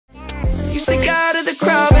stick out of the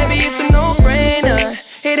crowd, baby, it's a no-brainer.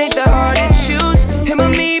 It ain't that hard to choose. Him or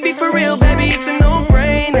me, be for real, baby, it's a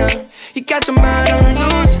no-brainer. You got your mind on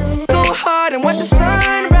loose. Go hard and watch the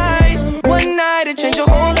sunrise. One night it change your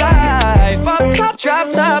whole life. Pop top, drop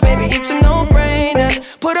top, baby, it's a no-brainer.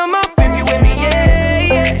 Put 'em up if you with me, yeah,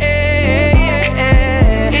 yeah, yeah, yeah,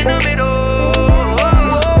 yeah. In the middle.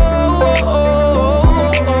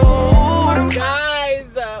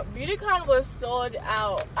 Guys, Beautycon was sold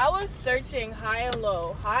out. I was searching high and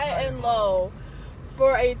low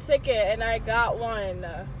for a ticket, and I got one.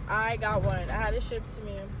 I had it shipped to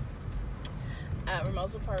me at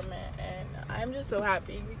Ramel's apartment, and I'm just so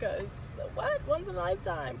happy because what? Once in a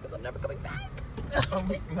lifetime, because I'm never coming back. I'm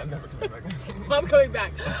not never coming back. I'm coming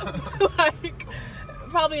back. Like,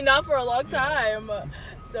 probably not for a long time.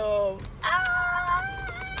 So,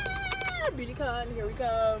 Beautycon, here we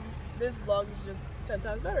come. This vlog is just 10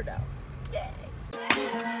 times better now. Yay!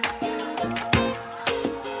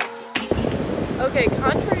 Okay,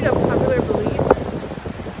 contrary to popular belief,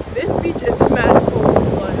 this beach is magical.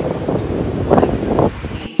 Like, what?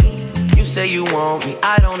 You say you want me,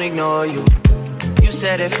 I don't ignore you. You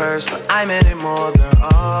said it first, but I meant it more, girl.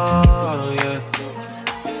 Oh yeah,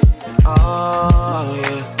 oh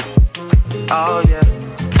yeah, oh yeah.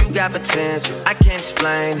 You got potential, I can't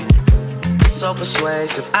explain it. You're so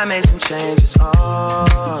persuasive, I made some changes.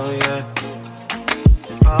 Oh yeah,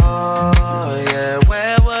 oh yeah.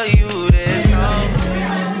 Where were you this time?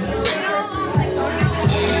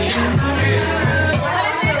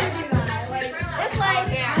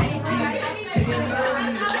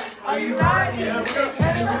 Are you right?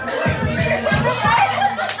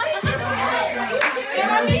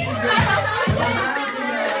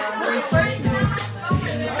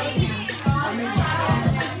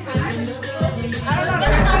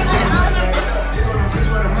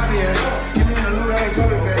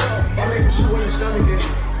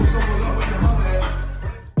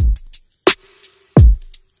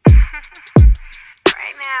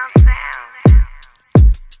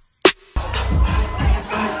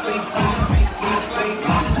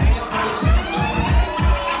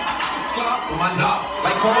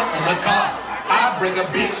 Bring a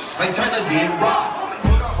bitch like China did rock.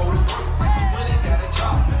 Put a hold of work like she money got a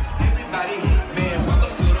job. Everybody hit, man,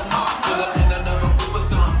 welcome to the mob. Pull up in another whip or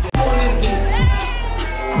something.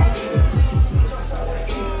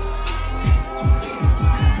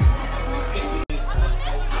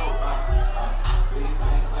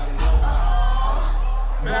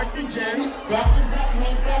 Back to Jen, back to back,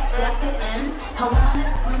 make back, stack the M's. Tone on the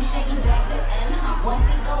slim shady back to M. Once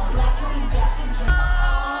they go black, you'll be back again.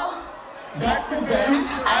 Back to them,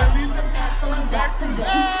 I leave the pack, so I'm back to them.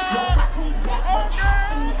 Your cock please back, what's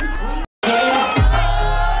happening?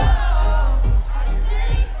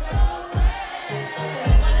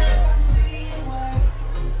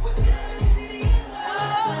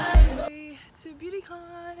 To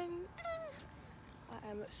Beautycon. I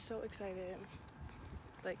am so excited.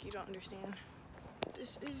 Like, you don't understand.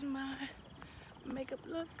 This is my makeup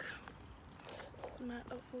look. This is my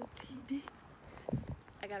OOTD.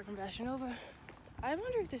 I got it from Fashion Nova. I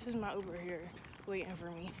wonder if this is my Uber here waiting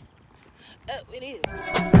for me. Oh, it is.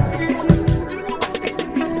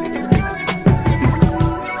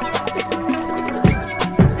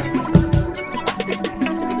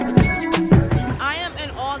 I am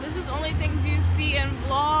in awe. This is only things you see in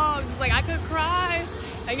vlogs. Like, I could cry.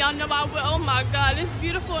 And y'all know I will. Oh my God, it's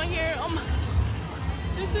beautiful in here. Oh my,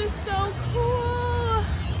 this is so cool.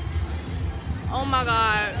 Oh my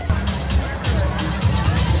God.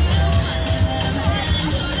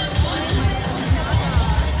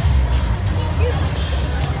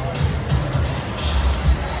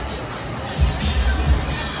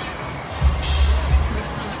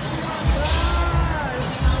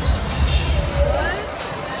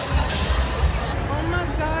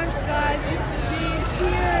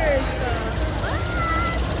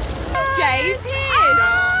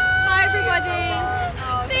 Hi everybody.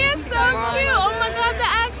 She is so cute. Oh my God, the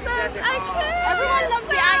accent. I can't. Everyone loves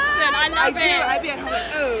the accent. I love it. I be at home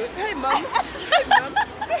like, oh, hey mom. Hey mom.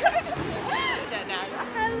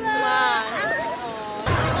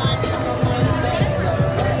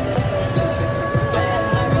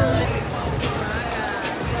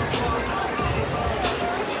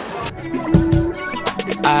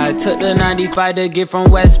 I took the 95 to get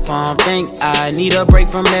from West Palm. Think I need a break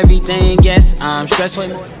from everything. Yes, I'm stressed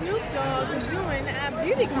with Snoop Dogg is doing at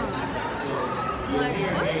Beautycon. I'm like,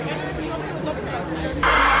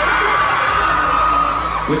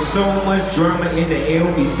 what? With so much drama in the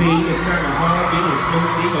LBC, it's kinda hard being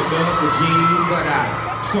Snoop Dogg or Double G. But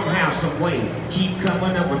I somehow, some way, keep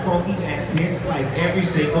coming up with funky ass hits like every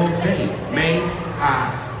single day. May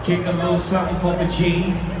I kick a little something for the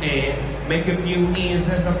G's and make a few ends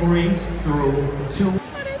as I breeze through to.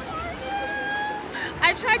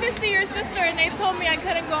 I tried to see your sister and they told me I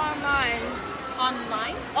couldn't go online.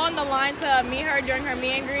 Online? On the line to meet her during her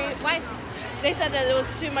meet and greet. Why? They said that it was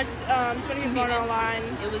too much, too many people going online.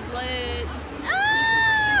 It was lit.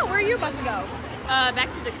 Ah, where are you about to go?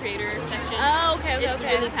 Back to the creator section. Oh, okay, It's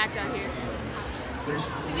really packed out here.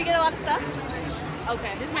 Did you get a lot of stuff?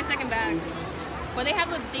 Okay. This is my second bag. Well, they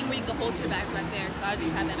have a thing where you can hold your bags back there, so I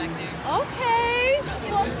just had that back there. Okay.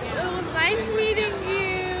 Well, it was nice meeting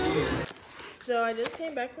you. So I just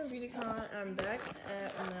came back from Beautycon. I'm back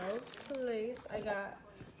at Mel's place. I got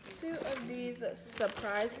 2 of these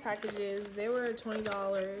surprise packages. They were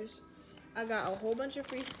 $20. I got a whole bunch of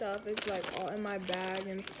free stuff. It's like all in my bag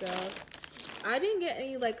and stuff. I didn't get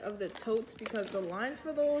any like of the totes because the lines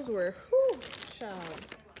for those were child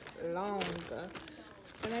long.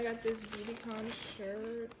 Then I got this Beautycon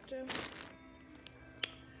shirt.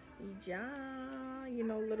 Yeah, you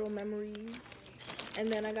know, little memories.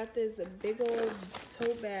 And then I got this big old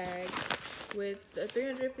tote bag with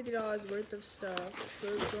 $350 worth of stuff. So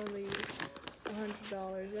it's only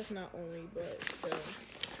 $100. That's not only, but still.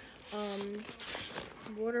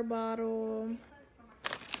 Water bottle.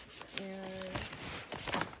 And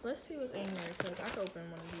let's see what's in here because I can open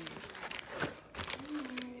one of these.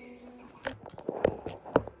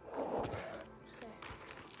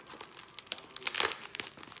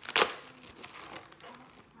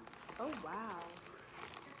 Oh wow.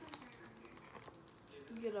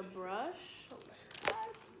 You get a brush.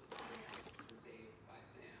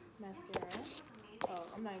 Mascara. Oh,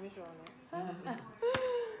 I'm not even showing it.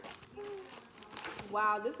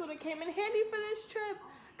 Wow, this would have came in handy for this trip.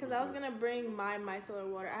 Because I was going to bring my micellar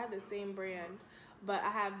water. I have the same brand, but I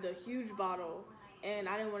have the huge bottle. And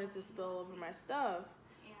I didn't want it to spill over my stuff.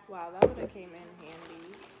 Wow, that would have came in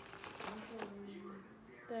handy.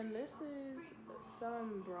 Then this is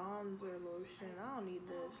some bronzer lotion. I don't need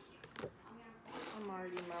this. I'm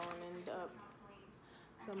already melanined up.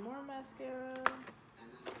 Some more mascara.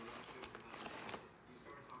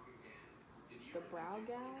 The Brow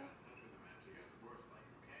Gal.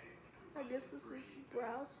 I guess this is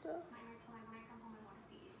brow stuff.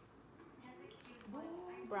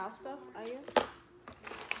 Brow stuff, I guess.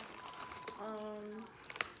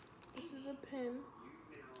 This is a pin.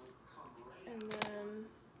 And then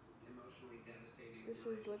this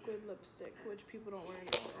is liquid lipstick, which people don't wear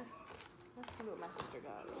anymore. Let's see what my sister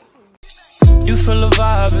got. You feel the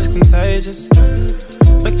vibe is contagious.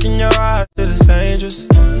 Look in your eyes, it is dangerous.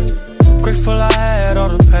 Grateful I had all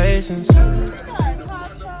the patience.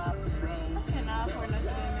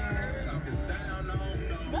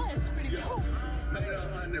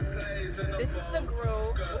 This is the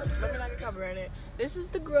Grove. Let me not get copyrighted it. This is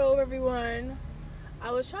the Grove, everyone.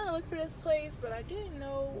 I was trying to look for this place, but I didn't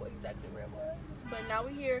know exactly where it was. But now we're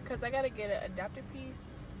here because I gotta get an adapter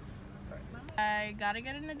piece. I gotta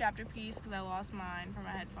get an adapter piece because I lost mine for my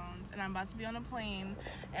headphones, and I'm about to be on a plane,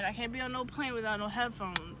 and I can't be on no plane without no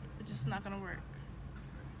headphones. It's just not gonna work.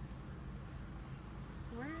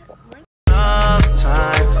 Where's Another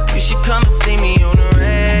time, you should come and see me on the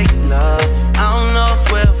regular. I don't know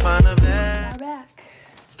if we'll find a bed. we're back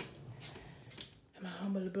in my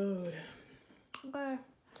humble abode. Okay.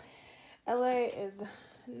 LA is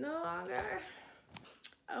no longer.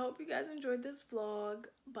 I hope you guys enjoyed this vlog,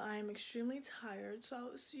 but I am extremely tired, so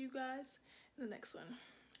I'll see you guys in the next one.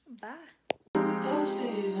 Bye. Those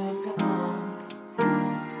days have gone.